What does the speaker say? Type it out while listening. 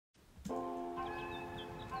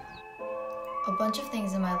A bunch of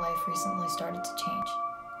things in my life recently started to change.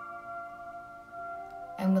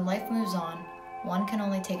 And when life moves on, one can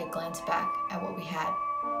only take a glance back at what we had.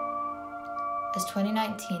 As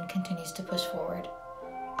 2019 continues to push forward,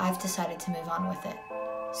 I've decided to move on with it.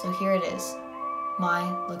 So here it is, my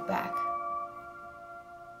look back.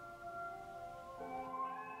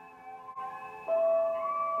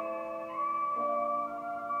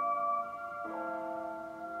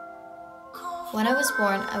 When I was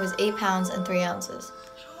born, I was 8 pounds and 3 ounces.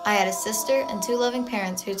 I had a sister and 2 loving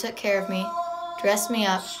parents who took care of me, dressed me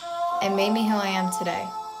up, and made me who I am today.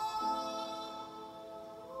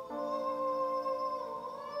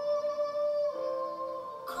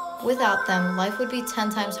 Without them, life would be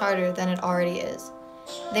 10 times harder than it already is.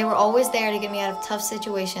 They were always there to get me out of tough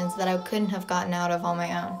situations that I couldn't have gotten out of on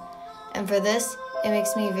my own. And for this, it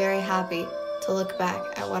makes me very happy to look back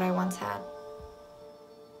at what I once had.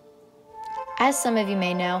 As some of you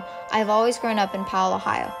may know, I've always grown up in Powell,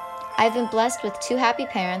 Ohio. I've been blessed with 2 happy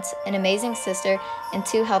parents, an amazing sister, and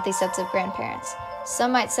 2 healthy sets of grandparents.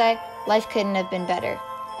 Some might say life couldn't have been better,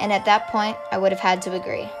 and at that point, I would have had to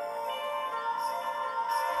agree.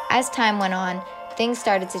 As time went on, things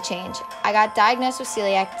started to change. I got diagnosed with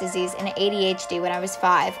celiac disease and ADHD when I was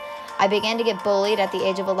 5. I began to get bullied at the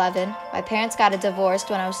age of 11. My parents got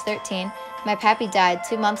divorced when I was 13. My pappy died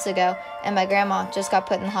 2 months ago, and my grandma just got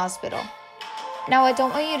put in the hospital. Now, I don't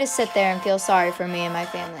want you to sit there and feel sorry for me and my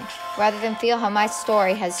family, rather than feel how my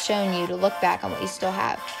story has shown you to look back on what you still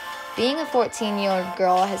have. Being a 14-year-old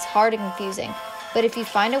girl is hard and confusing, but if you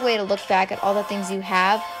find a way to look back at all the things you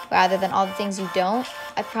have, rather than all the things you don't,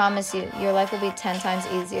 I promise you, your life will be 10 times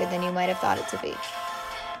easier than you might have thought it to be.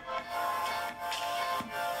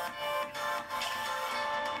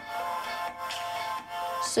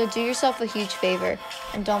 So do yourself a huge favor,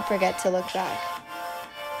 and don't forget to look back.